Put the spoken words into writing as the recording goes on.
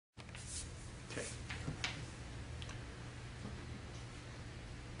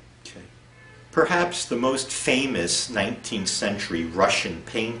Perhaps the most famous 19th century Russian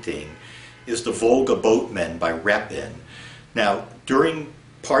painting is the Volga Boatmen by Repin. Now, during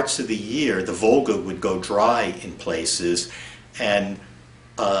parts of the year, the Volga would go dry in places, and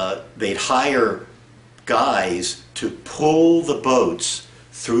they'd hire guys to pull the boats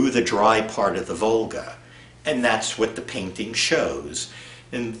through the dry part of the Volga. And that's what the painting shows.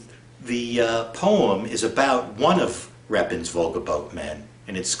 And the poem is about one of Repin's Volga Boatmen,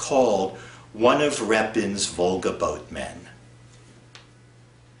 and it's called One of Repin's Volga Boatmen.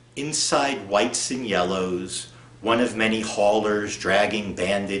 Inside whites and yellows, one of many haulers dragging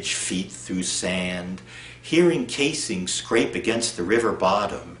bandaged feet through sand, hearing casings scrape against the river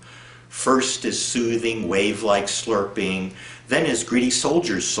bottom, first as soothing wave-like slurping, then as gritty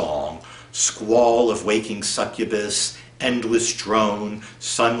soldier's song, squall of waking succubus, endless drone,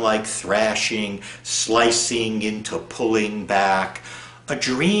 sun-like thrashing, slicing into pulling back, a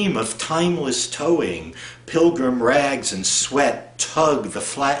dream of timeless towing, pilgrim rags and sweat tug the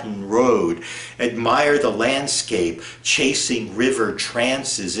flattened road, admire the landscape, chasing river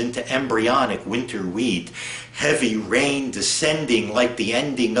trances into embryonic winter wheat, heavy rain descending like the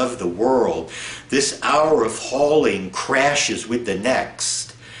ending of the world. This hour of hauling crashes with the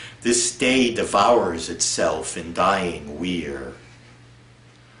next. This day devours itself in dying weir.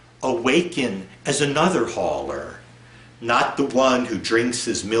 Awaken as another hauler, not the one who drinks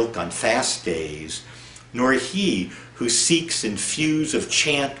his milk on fast days, nor he who seeks in fuse of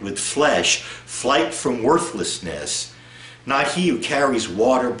chant with flesh, flight from worthlessness, not he who carries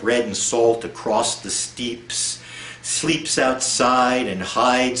water, bread, and salt across the steeps, sleeps outside and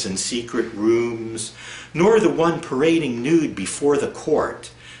hides in secret rooms, nor the one parading nude before the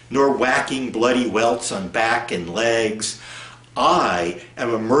court, nor whacking bloody welts on back and legs. I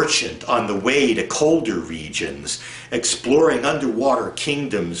am a merchant on the way to colder regions, exploring underwater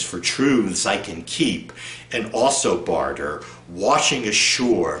kingdoms for truths I can keep and also barter, washing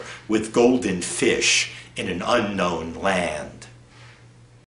ashore with golden fish in an unknown land.